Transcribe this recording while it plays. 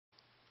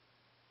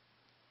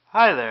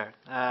Hi there.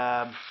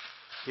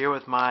 Here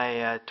with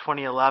my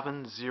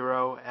 2011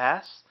 Zero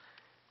S,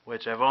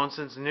 which I've owned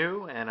since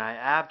new and I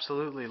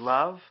absolutely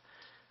love.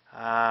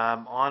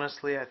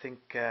 Honestly, I think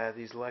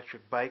these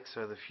electric bikes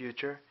are the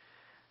future.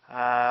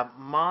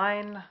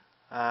 Mine,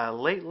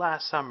 late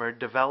last summer,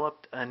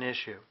 developed an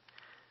issue.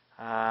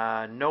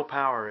 No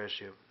power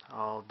issue.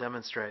 I'll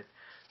demonstrate.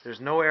 There's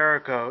no error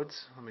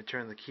codes. Let me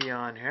turn the key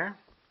on here.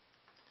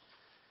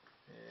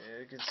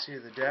 You can see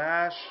the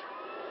dash.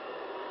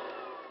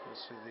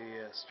 Goes through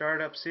the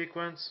startup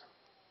sequence.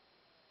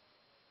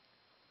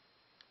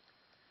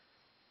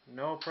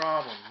 No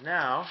problem.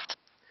 Now,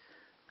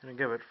 I'm going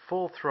to give it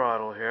full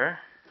throttle here.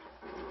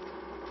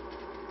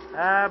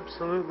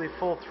 Absolutely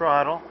full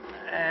throttle.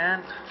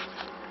 And,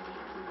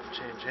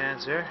 change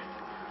hands here.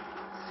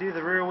 See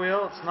the rear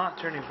wheel? It's not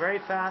turning very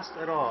fast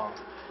at all.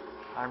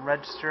 I'm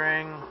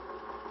registering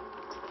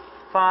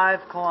 5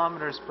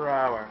 kilometers per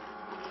hour.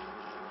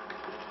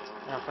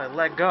 Now if I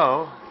let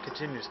go, it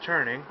continues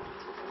turning,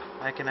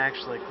 I can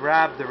actually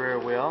grab the rear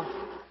wheel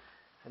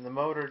and the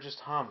motor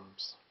just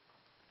hums.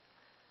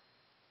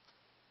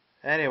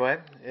 Anyway,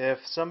 if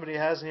somebody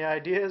has any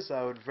ideas,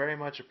 I would very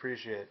much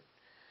appreciate it.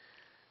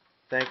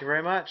 Thank you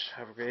very much.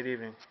 Have a great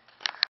evening.